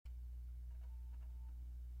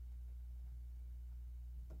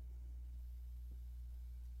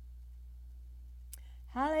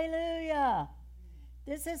Hallelujah.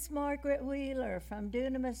 This is Margaret Wheeler from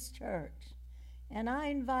Dunamis Church, and I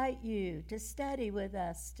invite you to study with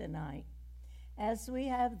us tonight as we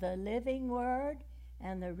have the living Word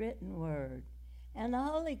and the written Word. And the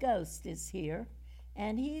Holy Ghost is here,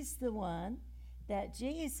 and He's the one that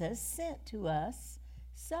Jesus sent to us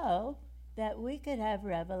so that we could have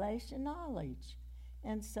revelation knowledge,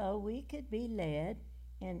 and so we could be led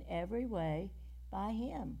in every way by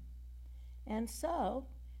Him. And so,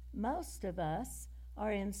 most of us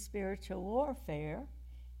are in spiritual warfare,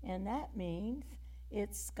 and that means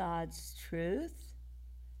it's God's truth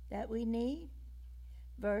that we need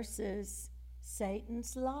versus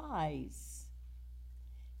Satan's lies.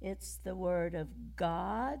 It's the Word of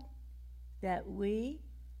God that we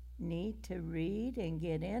need to read and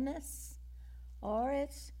get in us, or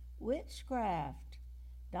it's witchcraft,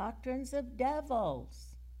 doctrines of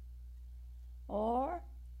devils, or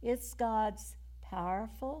it's God's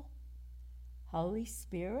powerful Holy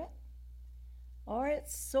Spirit, or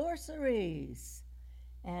it's sorceries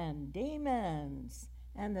and demons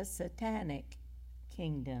and the satanic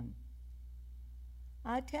kingdom.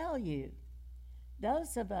 I tell you,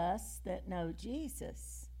 those of us that know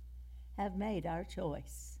Jesus have made our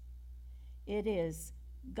choice. It is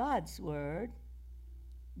God's Word,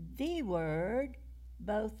 the Word,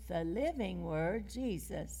 both the living Word,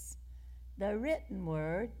 Jesus, the written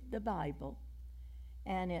Word, the Bible,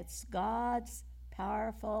 and it's God's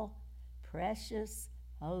powerful, precious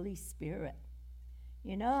Holy Spirit.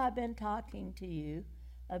 You know, I've been talking to you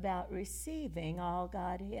about receiving all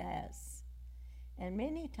God has. And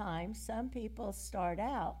many times some people start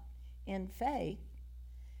out in faith,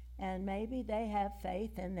 and maybe they have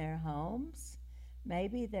faith in their homes.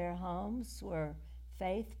 Maybe their homes were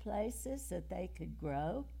faith places that they could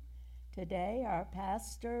grow. Today our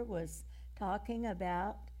pastor was talking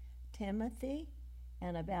about Timothy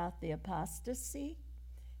and about the apostasy.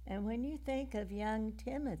 And when you think of young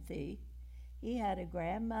Timothy, he had a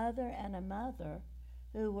grandmother and a mother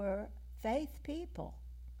who were faith people.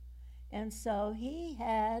 And so he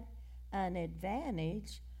had an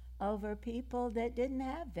advantage over people that didn't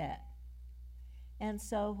have that. And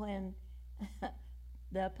so when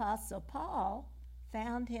the Apostle Paul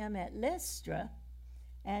found him at Lystra,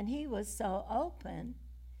 and he was so open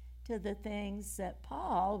to the things that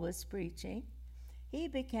Paul was preaching, he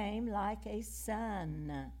became like a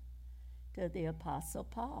son to the Apostle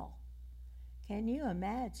Paul. Can you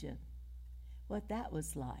imagine what that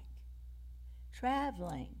was like?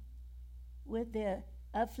 Traveling with the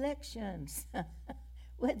afflictions,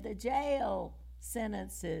 with the jail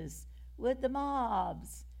sentences, with the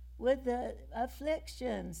mobs, with the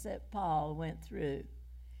afflictions that Paul went through.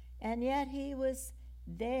 And yet he was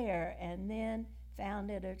there and then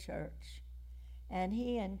founded a church. And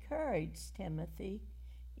he encouraged Timothy,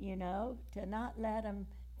 you know, to not let him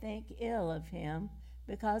think ill of him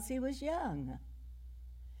because he was young.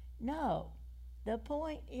 No, the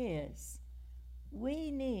point is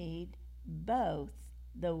we need both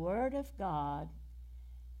the Word of God,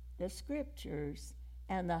 the Scriptures,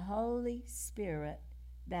 and the Holy Spirit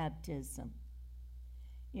baptism.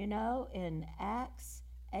 You know, in Acts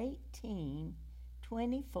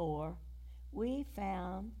 18:24, we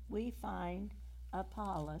find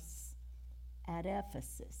Apollos at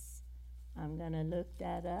Ephesus. I'm going to look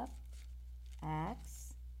that up.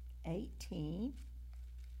 Acts 18.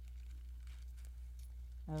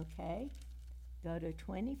 Okay. Go to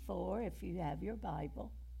 24 if you have your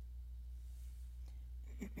Bible.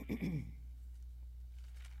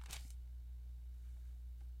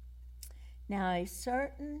 Now a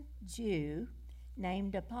certain Jew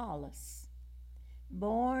named Apollos,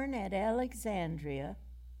 born at Alexandria,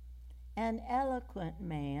 an eloquent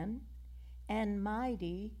man and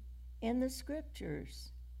mighty in the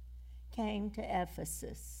Scriptures, came to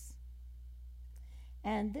Ephesus.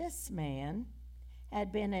 And this man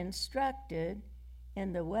had been instructed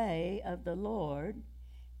in the way of the Lord,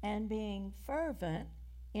 and being fervent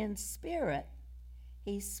in spirit,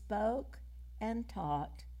 he spoke and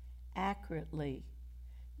taught accurately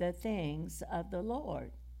the things of the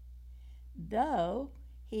Lord, though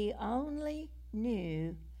he only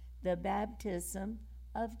knew the baptism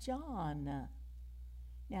of John.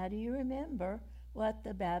 Now, do you remember what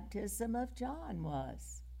the baptism of John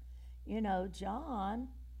was? You know, John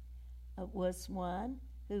was one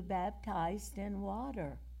who baptized in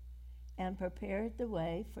water and prepared the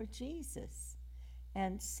way for Jesus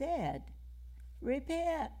and said,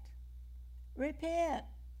 "Repent, repent."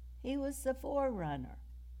 He was the forerunner.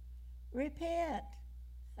 Repent,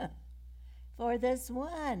 for this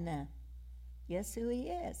one, guess who he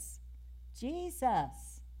is?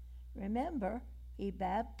 Jesus. Remember, he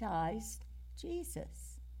baptized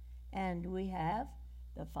Jesus. And we have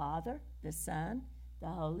the Father, the Son, the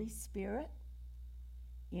Holy Spirit,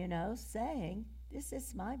 saying, "This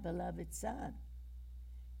is my beloved Son."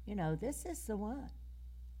 This is the one.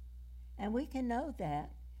 And we can know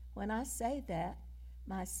that. When I say that,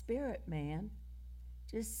 my spirit man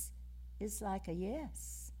just is like a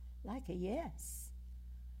yes, like a yes.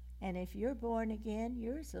 And if you're born again,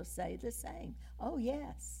 yours will say the same. Oh,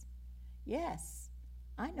 yes, yes,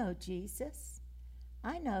 I know Jesus.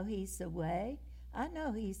 I know he's the way. I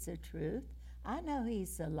know he's the truth. I know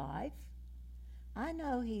he's the life. I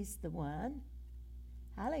know he's the one.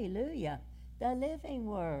 Hallelujah. The living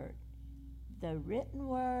word, the written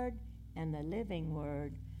word, and the living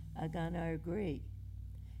word are going to agree.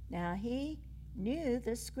 Now, he knew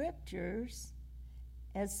the scriptures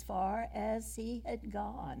as far as he had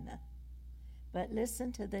gone. But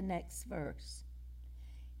listen to the next verse.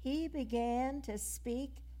 He began to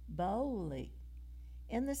speak boldly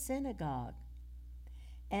in the synagogue.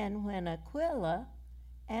 And when Aquila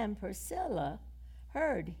and Priscilla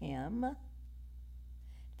heard him,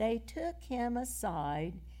 they took him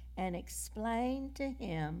aside and explained to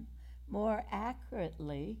him more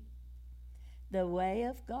accurately the way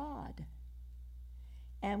of God.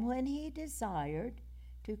 And when he desired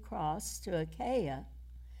to cross to Achaia,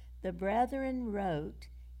 the brethren wrote,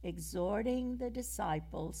 exhorting the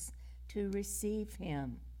disciples to receive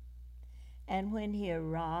him. And when he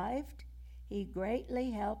arrived, he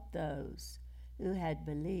greatly helped those who had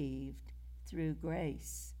believed through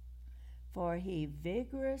grace, for he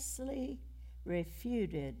vigorously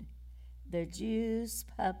refuted the Jews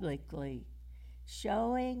publicly,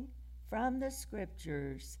 showing from the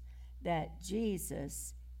scriptures that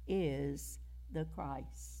Jesus is the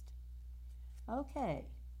Christ. Okay,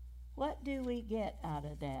 what do we get out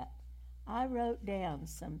of that? I wrote down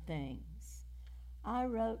some things. I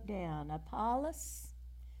wrote down Apollos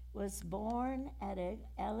was born at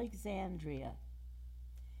Alexandria.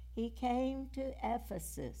 He came to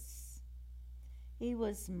Ephesus. He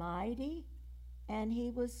was mighty and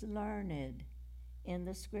he was learned in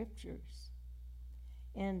the scriptures.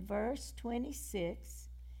 In verse 26,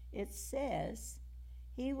 it says,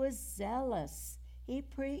 he was zealous. He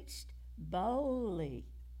preached boldly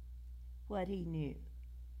what he knew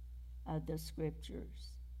of the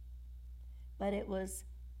scriptures. But it was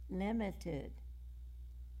limited.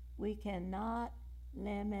 We cannot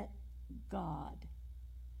limit God.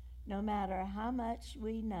 No matter how much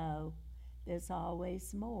we know, there's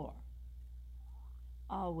always more.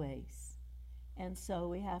 Always. And so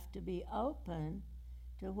we have to be open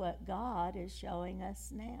to what God is showing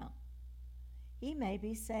us now. He may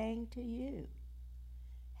be saying to you,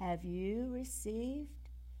 have you received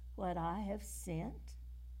what I have sent?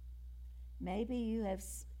 Maybe you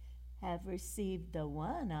have received the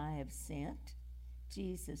one I have sent,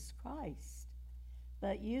 Jesus Christ,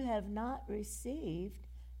 but you have not received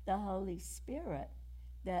the Holy Spirit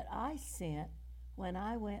that I sent when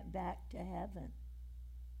I went back to heaven.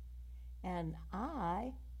 And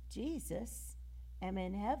I, Jesus, am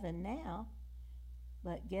in heaven now,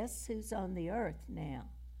 but guess who's on the earth now?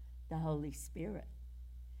 The Holy Spirit.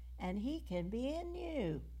 And he can be in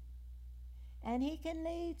you, and he can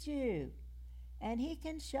lead you, and he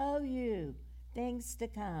can show you things to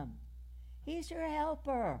come. He's your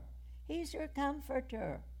helper. He's your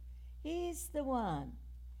comforter. He's the one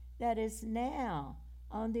that is now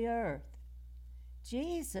on the earth.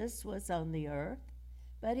 Jesus was on the earth,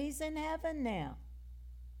 but he's in heaven now.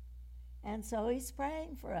 And so he's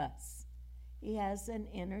praying for us. He has an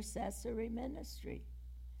intercessory ministry.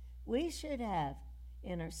 We should have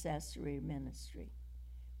intercessory ministry.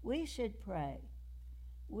 We should pray.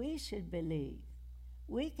 We should believe.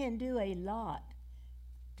 We can do a lot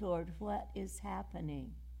toward what is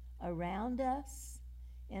happening around us,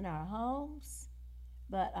 in our homes,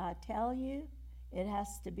 but I tell you, it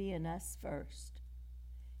has to be in us first.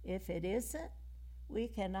 If it isn't, we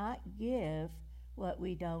cannot give what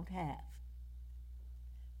we don't have.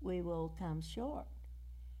 We will come short,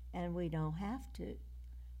 and we don't have to,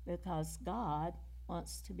 because God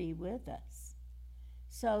wants to be with us.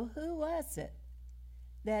 So who was it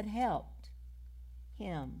that helped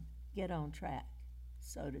him get on track,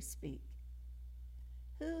 so to speak?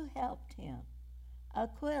 Who helped him?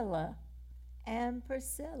 Aquila and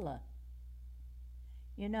Priscilla.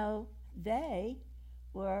 You know, they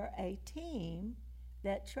were a team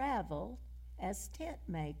that traveled as tent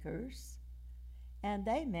makers, and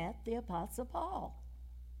they met the Apostle Paul,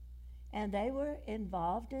 and they were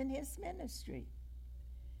involved in his ministry.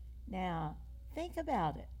 Now, think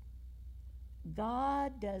about it.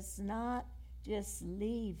 God does not just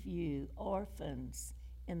leave you orphans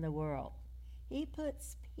in the world. He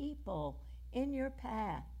puts people in your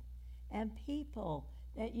path and people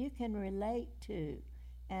that you can relate to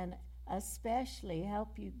and especially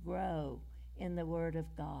help you grow in the Word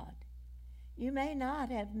of God. You may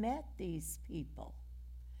not have met these people.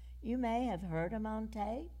 You may have heard them on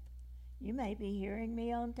tape. You may be hearing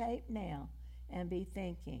me on tape now and be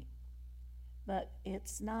thinking, but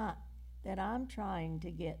it's not that I'm trying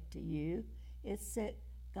to get to you. It's that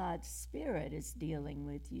God's Spirit is dealing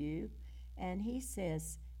with you, and He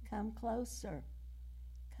says, come closer,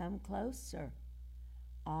 come closer.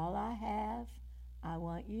 All I have, I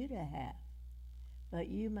want you to have, but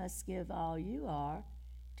you must give all you are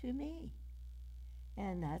to me.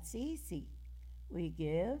 And that's easy. We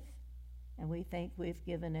give, and we think we've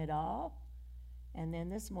given it all, and then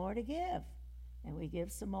there's more to give, and we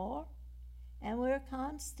give some more, and we're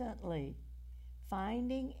constantly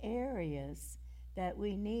finding areas that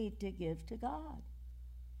we need to give to God.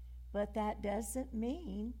 But that doesn't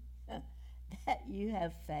mean that you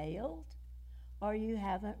have failed or you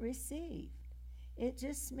haven't received. It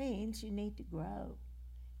just means you need to grow.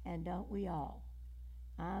 And don't we all?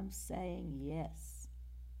 I'm saying yes.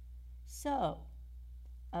 So,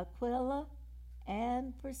 Aquila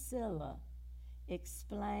and Priscilla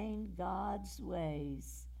explained God's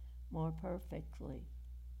ways more perfectly.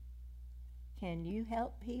 Can you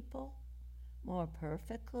help people more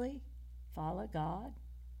perfectly follow God?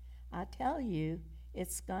 I tell you,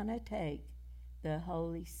 it's going to take the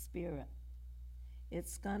Holy Spirit.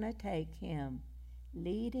 It's going to take Him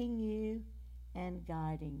leading you and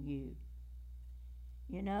guiding you.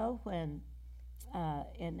 You know, when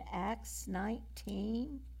in Acts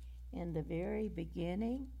 19, in the very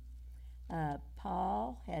beginning,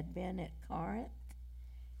 Paul had been at Corinth,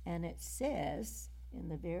 and it says in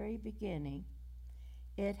the very beginning,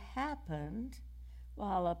 it happened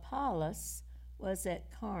while Apollos was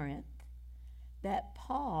at Corinth that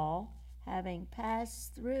Paul, having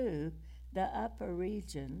passed through the upper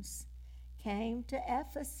regions, came to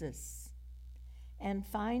Ephesus, and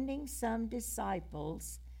finding some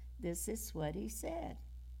disciples, this is what he said.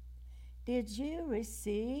 Did you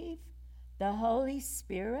receive the Holy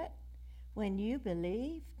Spirit when you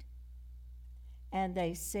believed? And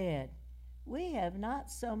they said, we have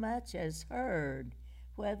not so much as heard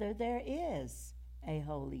whether there is a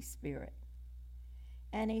Holy Spirit.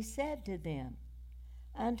 And he said to them,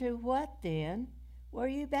 unto what then were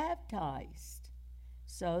you baptized?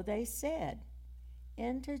 So they said,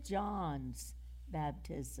 into John's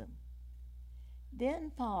baptism.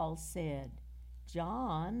 Then Paul said,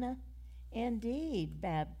 John indeed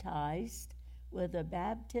baptized with a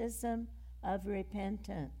baptism of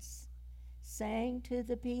repentance, saying to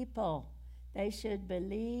the people they should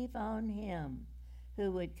believe on him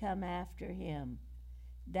who would come after him,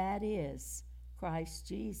 that is, Christ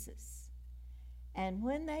Jesus. And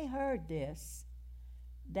when they heard this,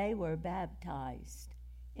 they were baptized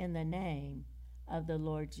in the name of the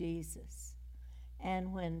Lord Jesus.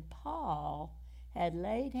 And when Paul had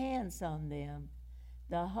laid hands on them,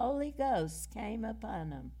 the Holy Ghost came upon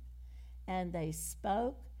them, and they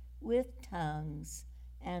spoke with tongues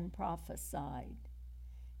and prophesied.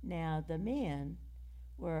 Now the men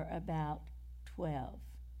were about 12.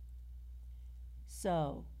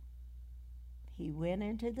 So he went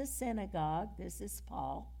into the synagogue, this is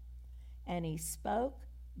Paul, and he spoke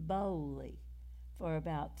boldly for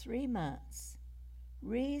about 3 months,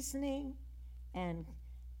 reasoning and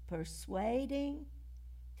persuading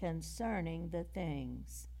concerning the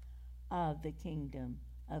things of the kingdom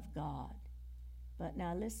of God. But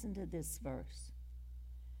now listen to this verse.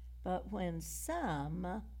 But when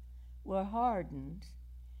some were hardened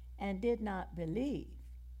and did not believe,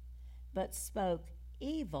 but spoke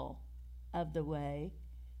evil of the way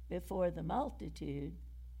before the multitude,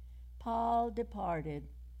 Paul departed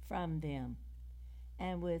from them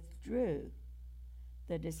and withdrew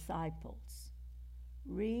the disciples,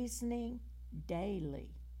 reasoning daily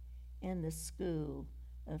in the school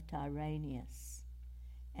of Tyrannus,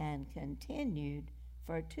 and continued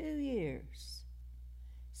for 2 years,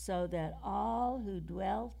 so that all who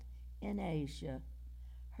dwelt in Asia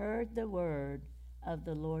heard the word of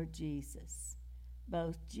the Lord Jesus,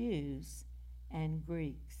 both Jews and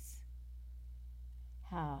Greeks.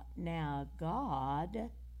 How now God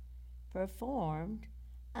performed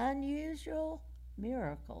unusual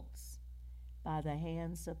miracles by the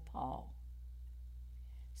hands of Paul.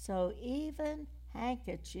 So even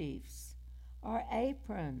handkerchiefs or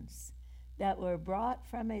aprons that were brought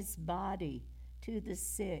from his body to the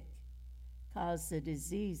sick caused the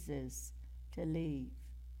diseases to leave,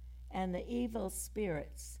 and the evil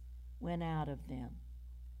spirits went out of them.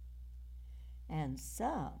 And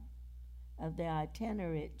some of the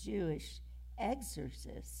itinerant Jewish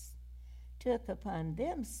exorcists took upon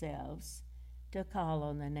themselves to call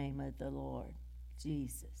on the name of the Lord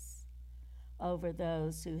Jesus over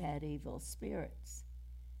those who had evil spirits,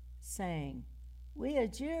 saying, "We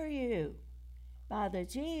adjure you by the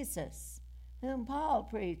Jesus whom Paul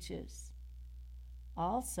preaches."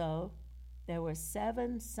 Also, there were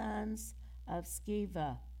 7 sons of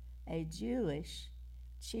Sceva, a Jewish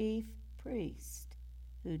chief priest,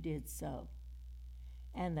 who did so.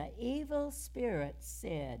 And the evil spirits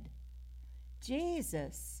said,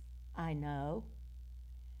 "Jesus I know,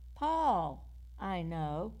 Paul I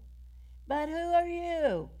know, but who are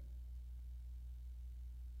you?"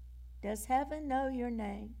 Does heaven know your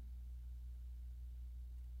name?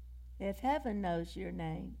 If heaven knows your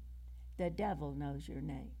name, the devil knows your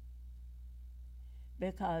name.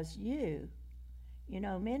 Because you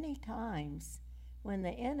know, many times when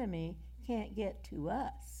the enemy can't get to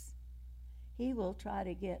us, he will try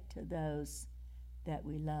to get to those that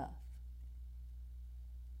we love.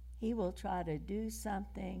 He will try to do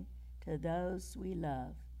something to those we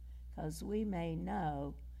love, because we may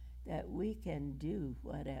know that we can do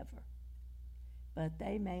whatever. But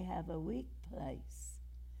they may have a weak place,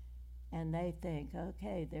 and they think,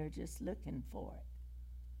 okay, they're just looking for it.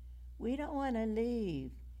 We don't want to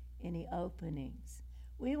leave any openings.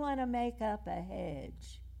 We want to make up a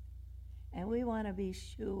hedge, and we want to be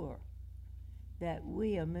sure that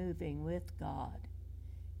we are moving with God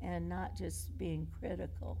and not just being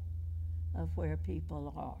critical of where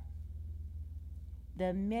people are.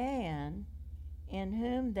 The man in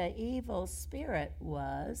whom the evil spirit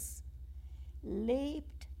was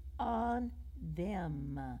leaped on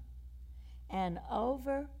them and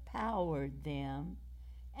overpowered them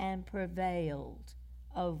and prevailed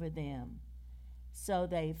over them. So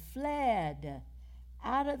they fled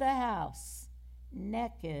out of the house,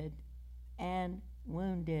 naked and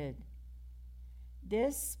wounded.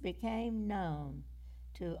 This became known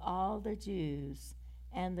to all the Jews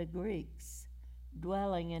and the Greeks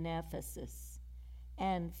dwelling in Ephesus,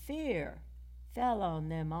 and fear fell on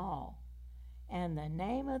them all, and the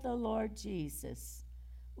name of the Lord Jesus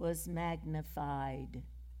was magnified.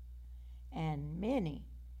 And many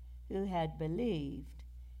who had believed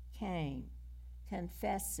came,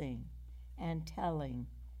 confessing and telling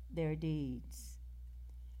their deeds.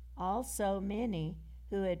 Also many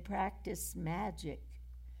who had practiced magic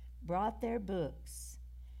brought their books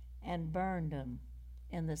and burned them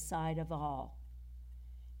in the sight of all.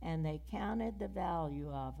 And they counted the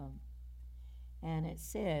value of them. And it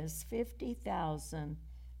says 50,000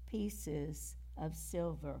 pieces of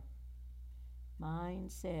silver. Mine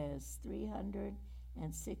says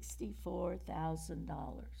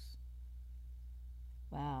 $364,000.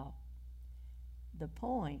 Wow. The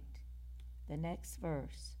point, the next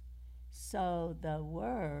verse. So the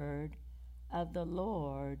word of the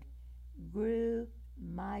Lord grew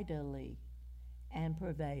mightily and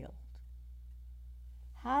prevailed.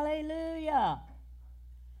 Hallelujah!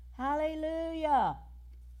 Hallelujah!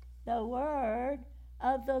 The word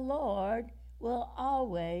of the Lord will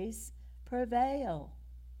always prevail.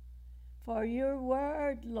 For your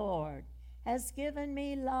word, Lord, has given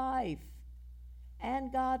me life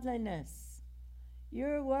and godliness.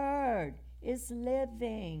 Your word is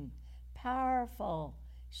living, powerful,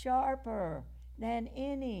 sharper than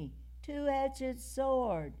any two-edged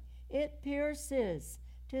sword. It pierces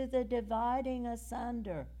to the dividing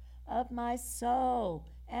asunder of my soul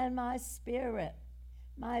and my spirit,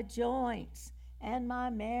 my joints and my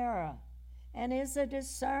marrow, and is a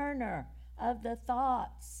discerner of the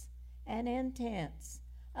thoughts and intents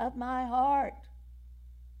of my heart.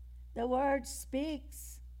 The word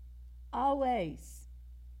speaks always.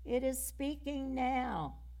 It is speaking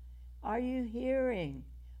now. Are you hearing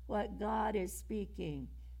what God is speaking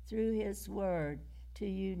through his word to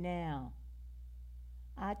you now?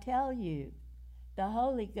 I tell you, the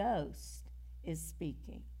Holy Ghost is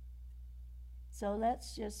speaking. So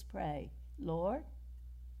let's just pray. Lord,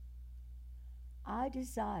 I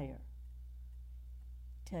desire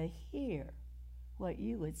to hear what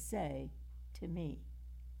you would say to me.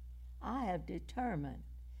 I have determined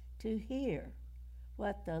to hear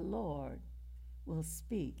what the Lord will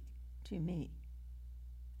speak to me.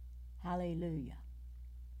 Hallelujah.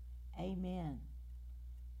 Amen.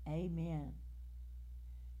 Amen.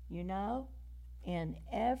 You know, in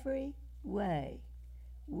every way,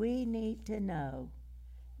 we need to know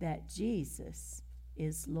that Jesus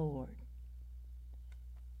is Lord.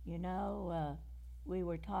 You know, we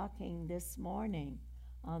were talking this morning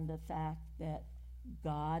on the fact that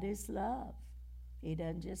God is love. He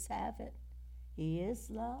doesn't just have it. He is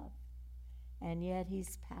love, and yet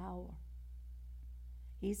He's power.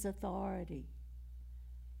 He's authority.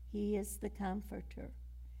 He is the comforter.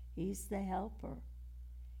 He's the helper.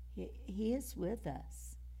 He is with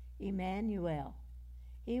us. Emmanuel.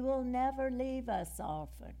 He will never leave us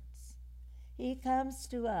orphans. He comes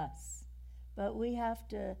to us, but we have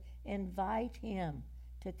to invite Him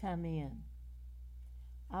to come in.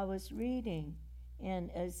 I was reading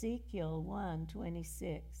in Ezekiel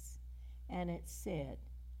 1:26, and it said,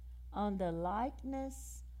 "On the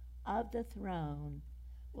likeness of the throne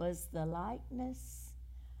was the likeness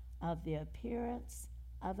of the appearance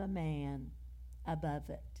of a man above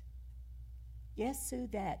it." Guess who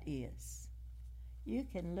that is? You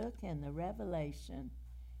can look in the Revelation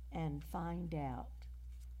and find out.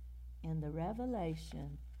 In the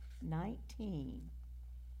Revelation 19,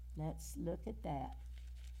 let's look at that.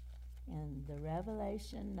 In the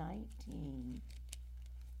Revelation 19,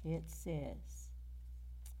 it says,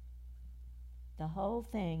 the whole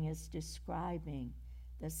thing is describing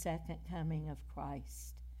the second coming of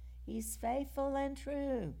Christ. He's faithful and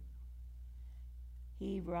true.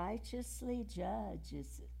 He righteously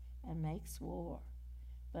judges and makes war.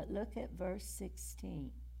 But look at verse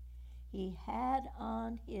 16. He had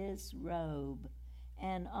on his robe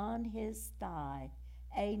and on his thigh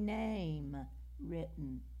a name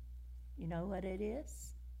written. You know what it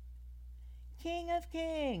is? King of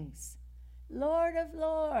Kings, Lord of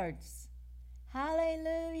Lords.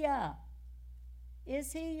 Hallelujah.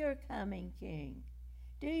 Is He your coming King?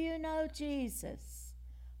 Do you know Jesus?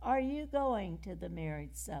 Are you going to the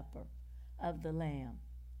marriage supper of the Lamb?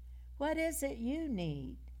 What is it you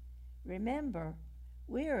need? Remember,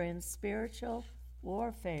 we are in spiritual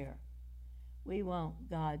warfare. We want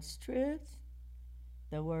God's truth,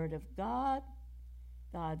 the Word of God,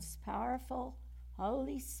 God's powerful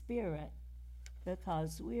Holy Spirit,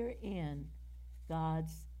 because we're in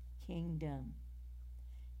God's kingdom.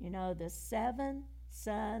 You know, the 7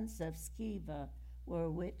 sons of Sceva were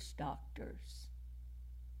witch doctors.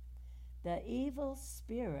 The evil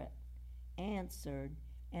spirit answered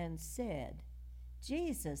and said,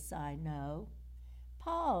 "Jesus I know,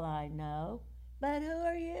 Paul I know, but who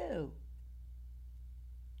are you?"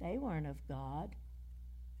 They weren't of God.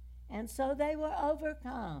 And so they were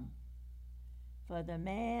overcome. For the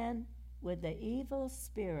man with the evil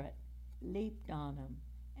spirit leaped on them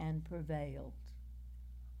and prevailed.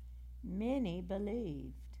 Many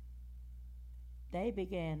believed. They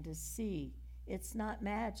began to see it's not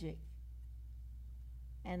magic.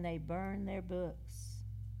 And they burned their books.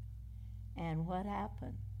 And what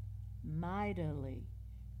happened? Mightily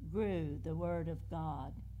grew the Word of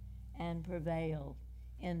God and prevailed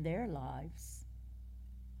in their lives.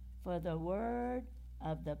 For the Word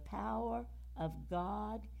of the power of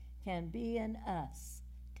God can be in us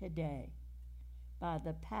today by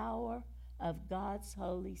the power of God's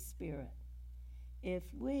Holy Spirit.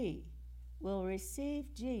 If we will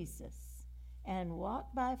receive Jesus and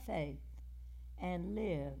walk by faith and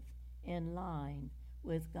live in line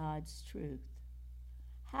with God's truth.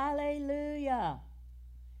 Hallelujah!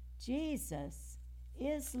 Jesus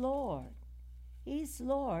is Lord. He's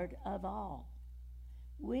Lord of all.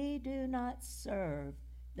 We do not serve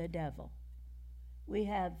the devil. We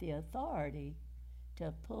have the authority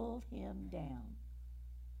to pull him down.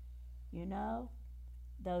 You know,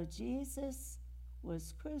 though Jesus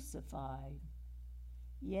was crucified,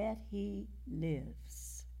 yet He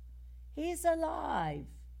lives. He's alive,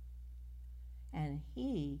 and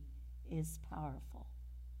He is powerful.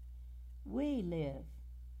 We live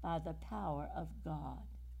by the power of God.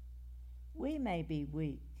 We may be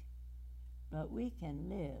weak, but we can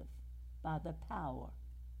live by the power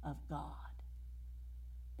of God.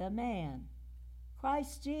 The man,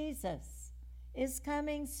 Christ Jesus, is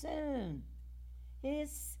coming soon. He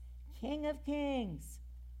is King of Kings,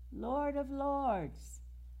 Lord of Lords.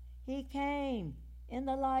 He came in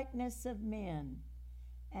the likeness of men,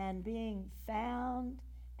 and being found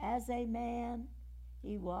as a man,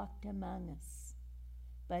 He walked among us.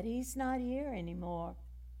 But He's not here anymore.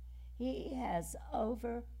 He has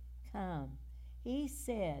overcome. He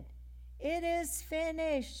said, "It is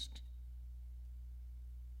finished.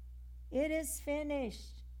 It is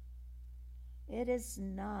finished." It is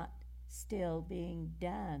not still being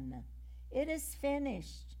done. It is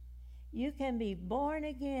finished. You can be born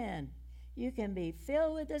again. You can be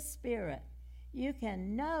filled with the Spirit. You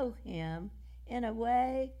can know Him in a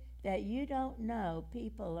way that you don't know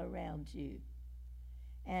people around you.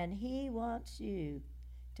 And He wants you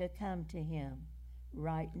to come to Him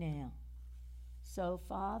right now. So,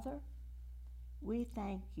 Father, we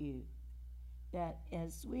thank You that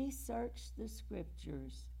as we search the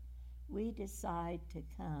scriptures, we decide to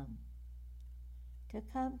come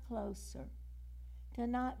closer, to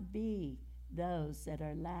not be those that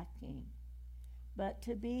are lacking, but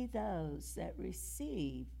to be those that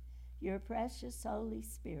receive your precious Holy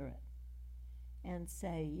Spirit and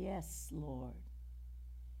say, yes, Lord.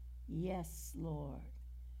 Yes, Lord.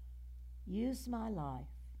 Use my life.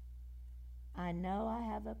 I know I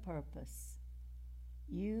have a purpose.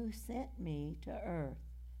 You sent me to earth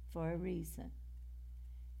for a reason,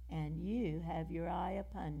 and you have your eye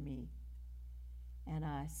upon me, and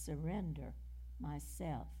I surrender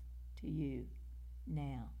myself to you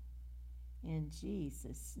now. In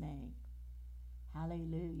Jesus' name.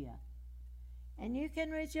 Hallelujah. And you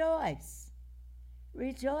can rejoice.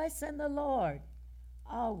 Rejoice in the Lord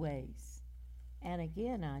always. And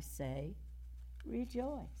again I say,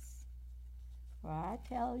 rejoice. For I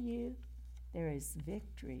tell you, there is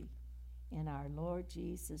victory in our Lord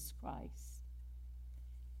Jesus Christ.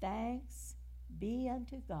 Thanks be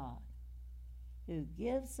unto God, who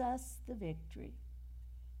gives us the victory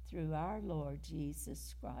through our Lord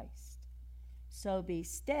Jesus Christ. So be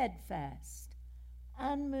steadfast,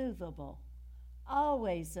 unmovable,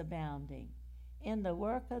 always abounding in the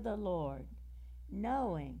work of the Lord,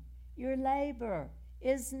 knowing your labor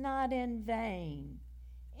is not in vain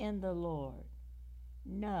in the Lord.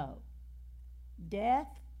 No.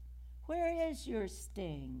 Death, where is your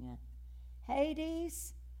sting?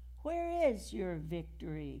 Hades, where is your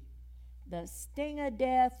victory? The sting of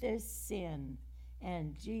death is sin,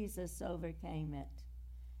 and Jesus overcame it.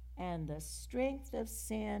 And the strength of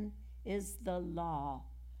sin is the law,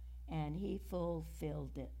 and he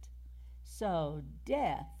fulfilled it. So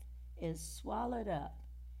death is swallowed up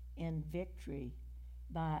in victory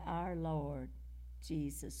by our Lord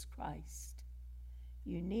Jesus Christ.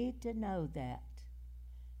 You need to know that.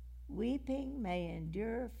 Weeping may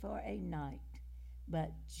endure for a night,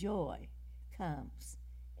 but joy comes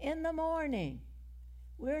in the morning.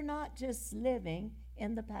 We're not just living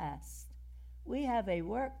in the past. We have a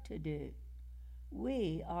work to do.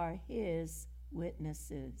 We are his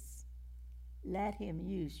witnesses. Let him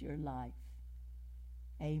use your life.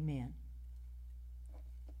 Amen.